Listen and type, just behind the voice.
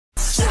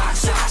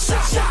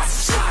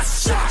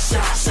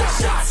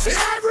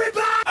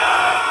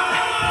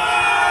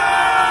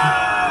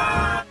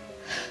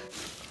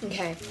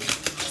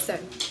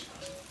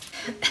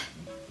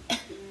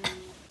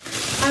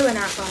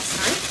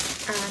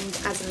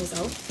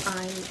result.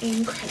 I'm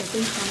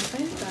incredibly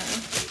hungover.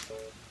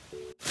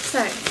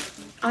 So,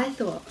 I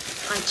thought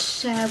I'd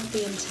share with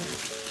the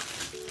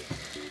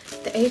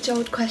internet the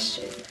age-old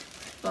question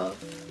of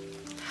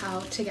how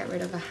to get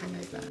rid of a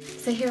hangover.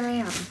 So here I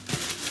am,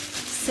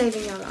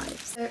 saving your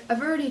lives. So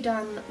I've already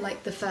done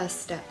like the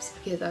first steps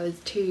because I was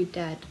too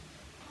dead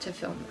to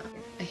film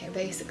that. Okay,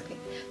 basically,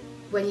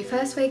 when you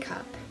first wake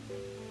up,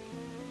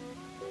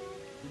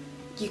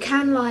 you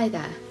can lie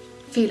there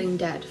feeling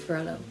dead for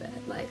a little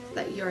bit, like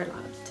that you're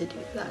allowed to do,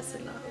 that's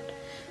allowed.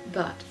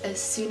 But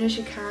as soon as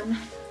you can,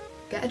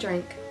 get a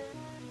drink,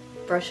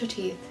 brush your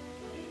teeth,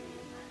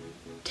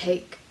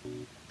 take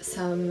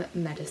some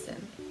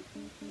medicine,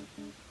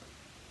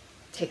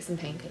 take some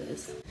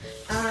painkillers.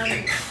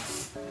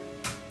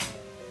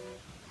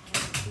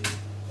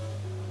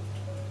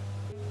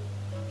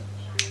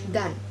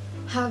 Then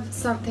have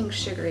something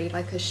sugary,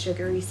 like a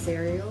sugary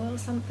cereal or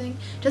something.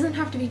 Doesn't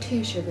have to be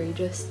too sugary,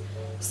 just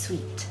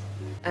sweet.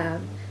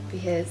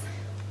 Because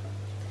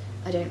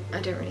I don't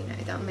really know,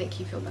 that'll make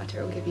you feel better,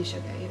 it'll give you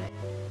sugar, you know.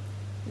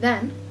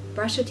 Then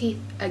brush your teeth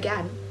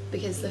again,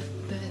 because the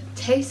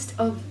taste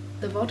of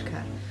the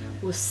vodka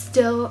will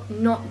still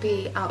not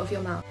be out of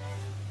your mouth.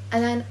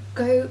 And then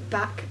go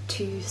back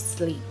to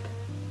sleep.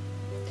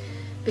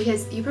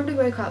 Because you probably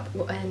woke up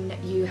when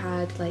you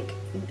had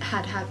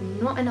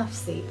not enough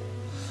sleep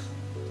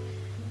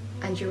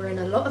and you were in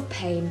a lot of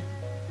pain,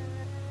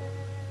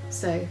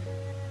 so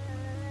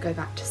go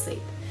back to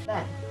sleep.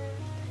 Then,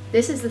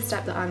 this is the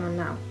step that I'm on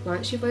now.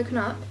 Once you've woken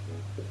up,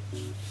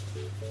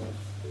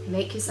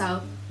 make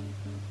yourself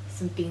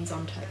some beans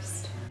on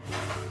toast.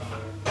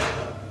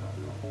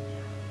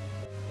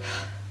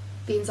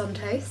 Beans on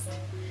toast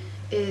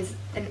is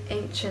an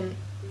ancient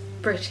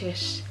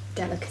British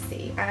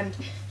delicacy, and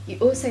you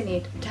also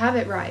need, to have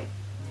it right,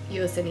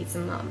 you also need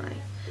some Marmite,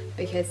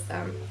 because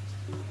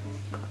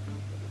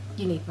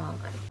you need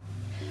Marmite.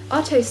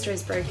 Our toaster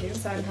is broken,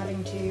 so I'm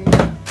having to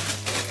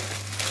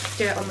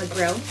do it on the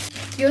grill.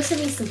 You also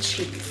need some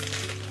cheese.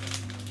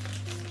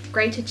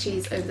 Grated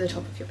cheese over the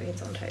top of your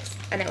beans on toast,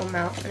 and it will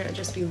melt and it'll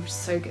just be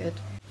so good.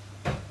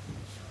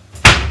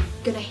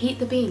 Gonna heat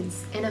the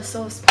beans in a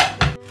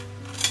saucepan.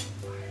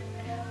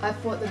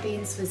 I've bought the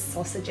beans with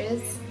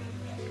sausages,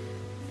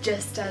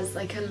 just as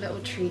like a little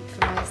treat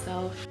for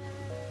myself.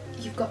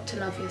 You've got to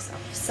love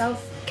yourself.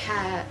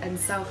 Self-care and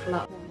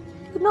self-love.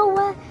 You know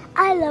what?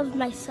 I love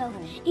myself.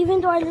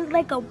 Even though I look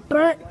like a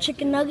burnt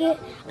chicken nugget,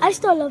 I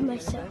still love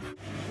myself.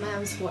 My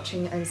mum's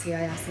watching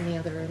NCIS in the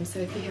other room, so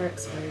if you hear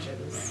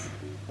explosions...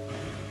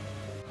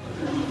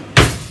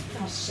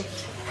 Oh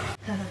shit.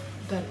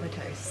 Burnt my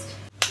toast.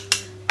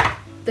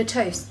 The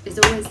toast is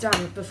always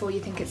done before you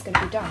think it's going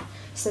to be done.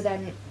 So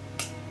then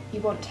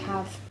you want to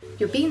have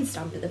your beans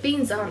done, but the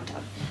beans aren't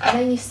done. And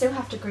then you still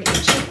have to grate the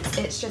cheese.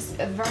 It's just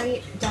a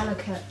very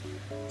delicate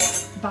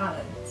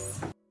balance.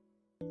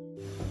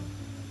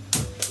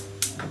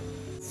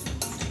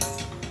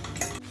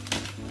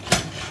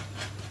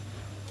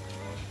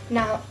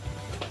 Now,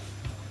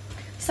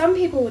 some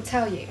people will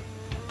tell you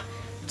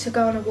to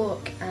go on a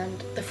walk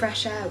and the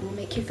fresh air will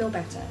make you feel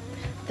better.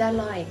 They're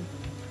lying.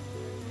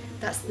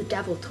 That's the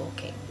devil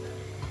talking.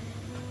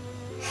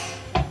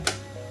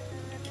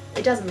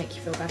 It doesn't make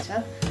you feel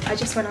better. I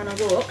just went on a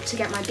walk to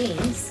get my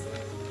beans.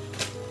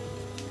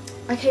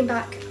 I came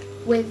back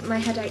with my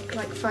headache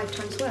like 5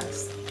 times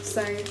worse.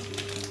 So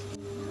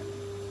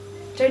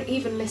don't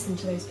even listen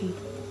to those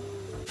people.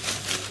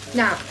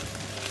 Now,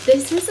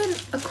 this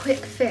isn't a quick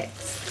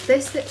fix.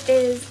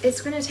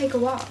 It's going to take a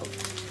while,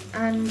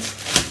 and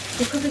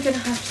you're probably going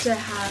to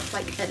have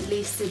like at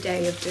least a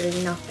day of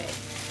doing nothing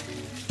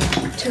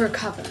to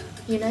recover,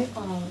 you know?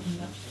 Oh,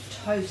 no.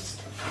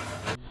 Toast.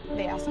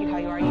 They ask you how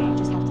you are, you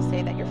just have to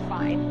say that you're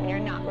fine when you're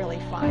not really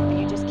fine,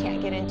 but you just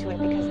can't get into it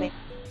because they...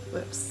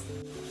 Whoops.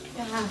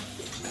 Ah.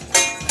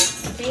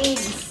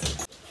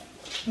 Beans.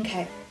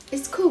 Okay,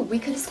 it's cool, we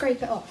can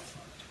scrape it off.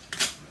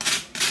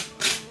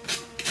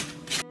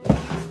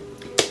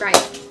 Right,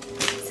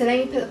 so then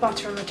you put the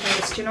butter on the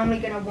toast. You're normally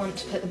going to want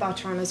to put the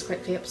butter on as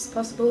quickly as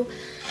possible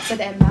so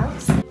that it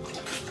melts.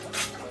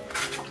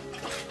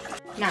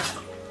 Now,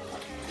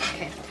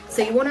 okay,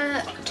 so you want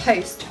to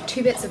toast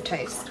 2 bits of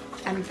toast,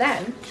 and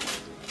then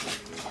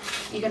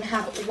you're going to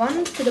have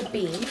 1 for the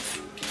beans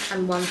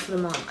and 1 for the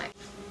Marmite.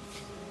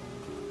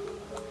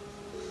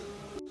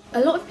 A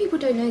lot of people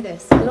don't know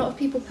this. A lot of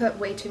people put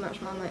way too much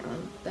Marmite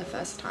on their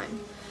first time,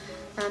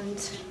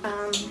 and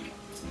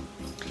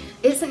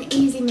it's an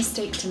easy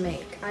mistake to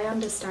make. I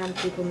understand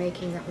people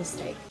making that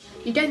mistake.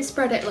 You don't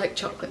spread it like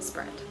chocolate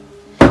spread.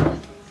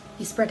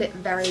 You spread it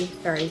very,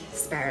 very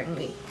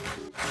sparingly.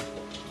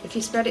 If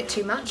you spread it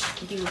too much,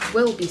 you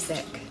will be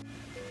sick.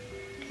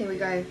 Here we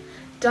go.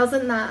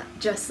 Doesn't that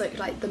just look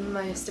like the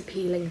most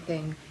appealing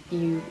thing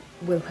you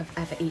will have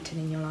ever eaten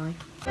in your life?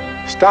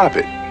 Stop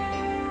it.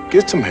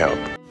 Get some help.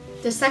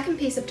 The second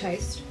piece of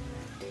toast,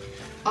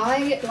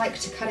 I like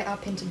to cut it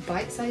up into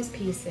bite-sized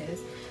pieces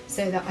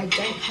so that I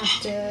don't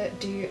have to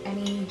do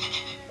any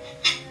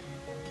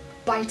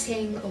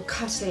biting or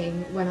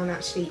cutting when I'm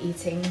actually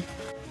eating.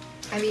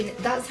 I mean,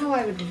 that's how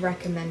I would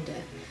recommend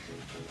it.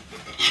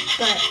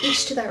 but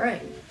each to their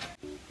own.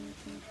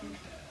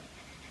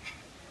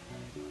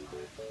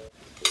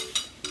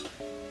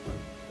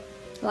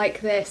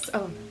 Like this.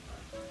 Oh,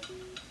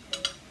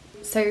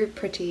 so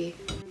pretty.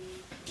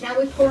 Now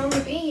we pour on the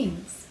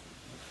beans.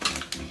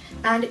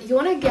 And you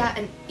want to get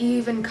an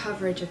even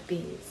coverage of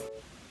beans.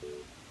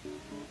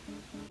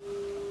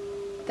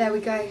 There we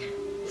go.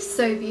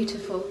 So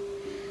beautiful.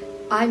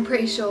 I'm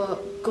pretty sure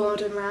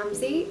Gordon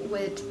Ramsay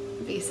would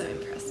be so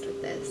impressed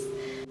with this.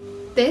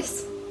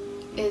 This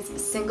is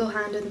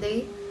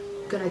single-handedly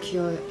gonna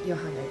cure your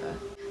hangover.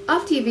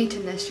 After you've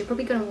eaten this, you're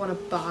probably gonna want a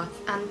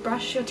bath and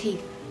brush your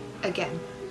teeth again.